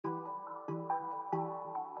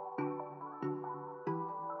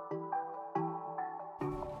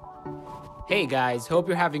Hey guys, hope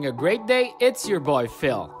you're having a great day. It's your boy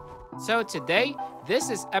Phil. So today, this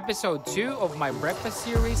is episode 2 of my breakfast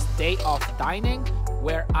series, Day of Dining,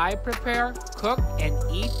 where I prepare, cook, and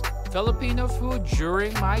eat Filipino food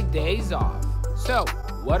during my days off. So,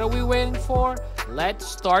 what are we waiting for? Let's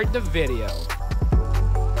start the video.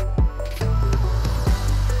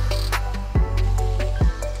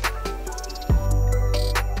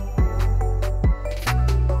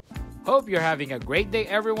 Hope you're having a great day,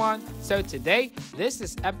 everyone. So today, this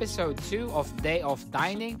is episode 2 of Day of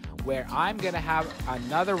Dining, where I'm gonna have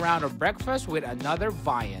another round of breakfast with another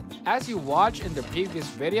viand. As you watched in the previous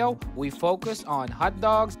video, we focused on hot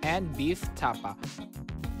dogs and beef tapa.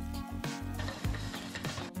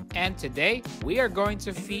 And today, we are going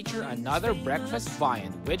to feature another breakfast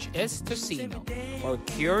viand, which is Tocino, or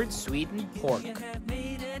cured sweetened pork.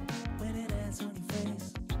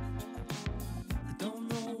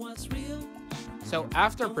 So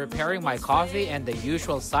after preparing my coffee and the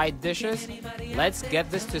usual side dishes, let's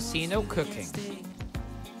get this Tocino cooking.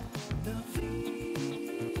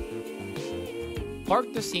 Pork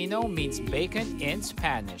Tocino means bacon in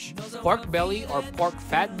Spanish. Pork belly or pork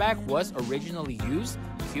fatback was originally used,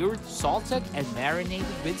 cured, salted, and marinated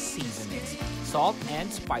with seasonings, salt,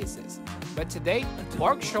 and spices. But today,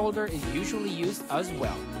 pork shoulder is usually used as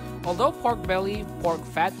well. Although pork belly, pork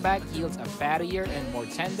fatback yields a fattier and more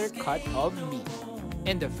tender cut of meat.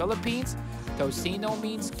 In the Philippines, Tocino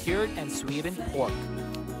means cured and sweetened pork.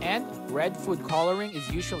 And red food coloring is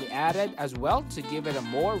usually added as well to give it a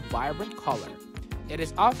more vibrant color. It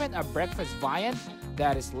is often a breakfast viand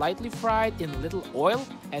that is lightly fried in little oil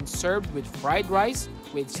and served with fried rice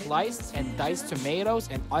with sliced and diced tomatoes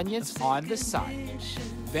and onions on the side.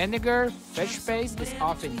 Vinegar, fish paste is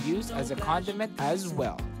often used as a condiment as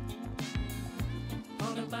well.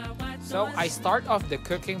 So I start off the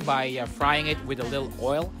cooking by frying it with a little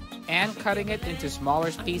oil and cutting it into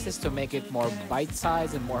smaller pieces to make it more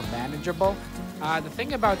bite-sized and more manageable. The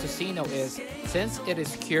thing about Tocino is, since it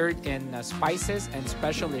is cured in spices and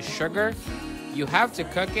especially sugar, you have to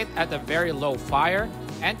cook it at a very low fire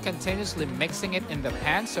and continuously mixing it in the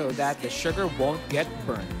pan so that the sugar won't get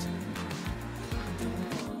burnt.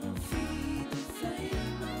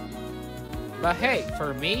 But hey,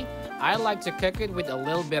 for me, I like to cook it with a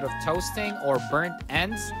little bit of toasting or burnt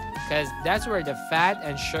ends because that's where the fat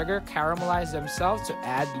and sugar caramelize themselves to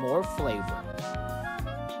add more flavor.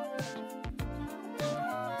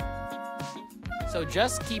 So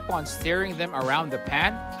just keep on stirring them around the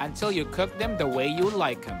pan until you cook them the way you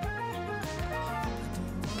like them.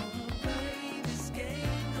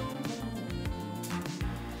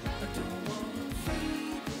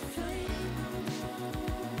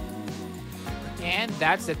 And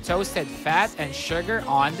that's the toasted fat and sugar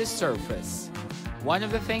on the surface. One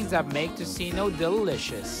of the things that make Tocino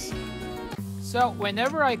delicious. So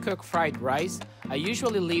whenever I cook fried rice, I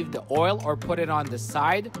usually leave the oil or put it on the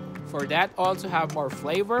side for that oil to have more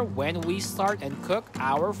flavor when we start and cook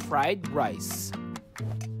our fried rice.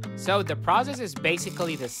 So the process is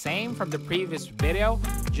basically the same from the previous video.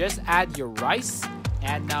 Just add your rice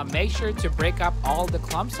and make sure to break up all the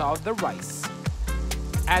clumps of the rice.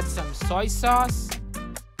 Add some soy sauce.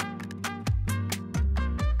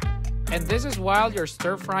 And this is while you're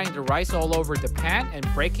stir frying the rice all over the pan and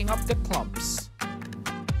breaking up the clumps.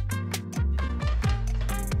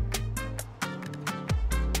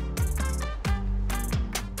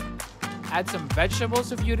 Add some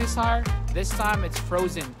vegetables if you desire. This time it's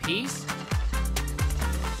frozen peas.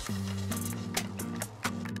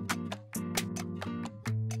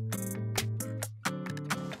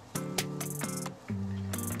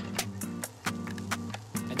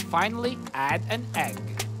 Finally, add an egg.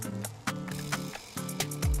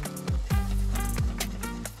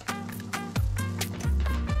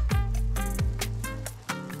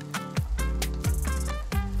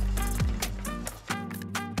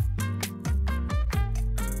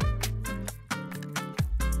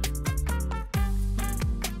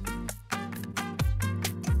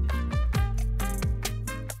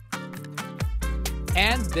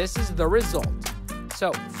 And this is the result.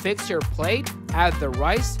 So fix your plate, add the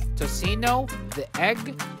rice, Tocino, the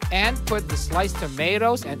egg, and put the sliced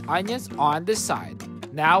tomatoes and onions on the side.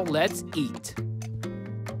 Now let's eat.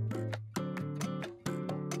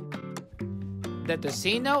 The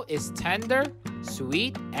Tocino is tender,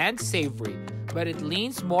 sweet, and savory, but it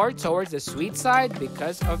leans more towards the sweet side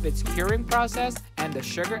because of its curing process and the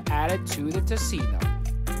sugar added to the Tocino.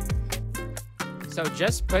 So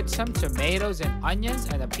just put some tomatoes and onions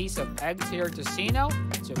and a piece of egg to your Tocino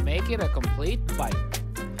to make it a complete bite.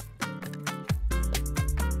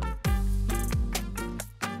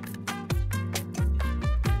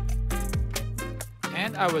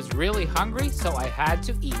 point I was really hungry, so I had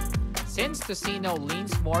to eat. Since tocino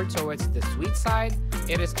leans more towards the sweet side,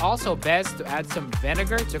 it is also best to add some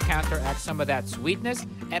vinegar to counteract some of that sweetness,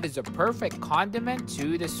 and is a perfect condiment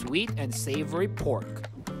to the sweet and savory pork.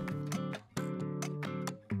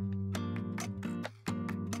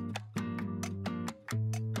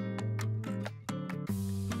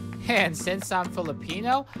 And since I'm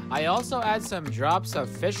Filipino, I also add some drops of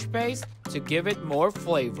fish paste to give it more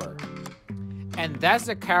flavor. And that's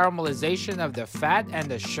the caramelization of the fat and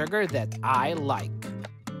the sugar that I like.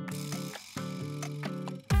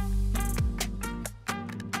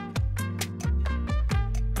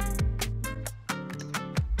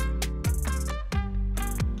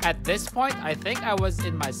 At this point, I think I was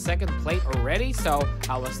in my second plate already, so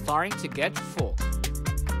I was starting to get full.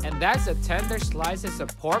 And that's the tender slices of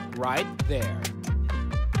pork right there.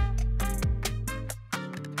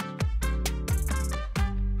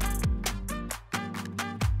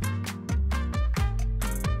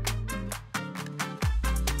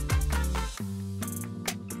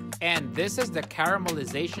 And this is the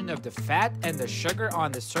caramelization of the fat and the sugar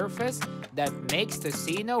on the surface that makes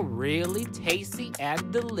tocino really tasty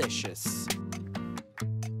and delicious.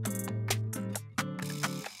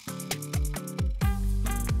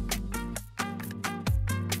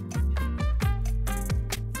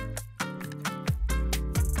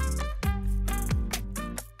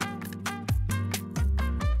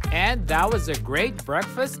 And that was a great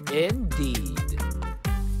breakfast indeed.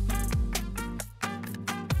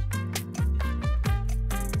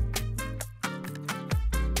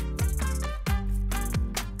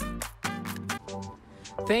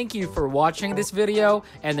 Thank you for watching this video,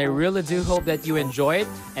 and I really do hope that you enjoy it,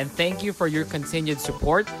 and thank you for your continued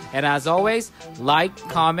support. And as always, like,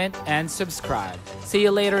 comment, and subscribe. See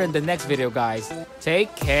you later in the next video, guys.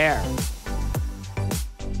 Take care.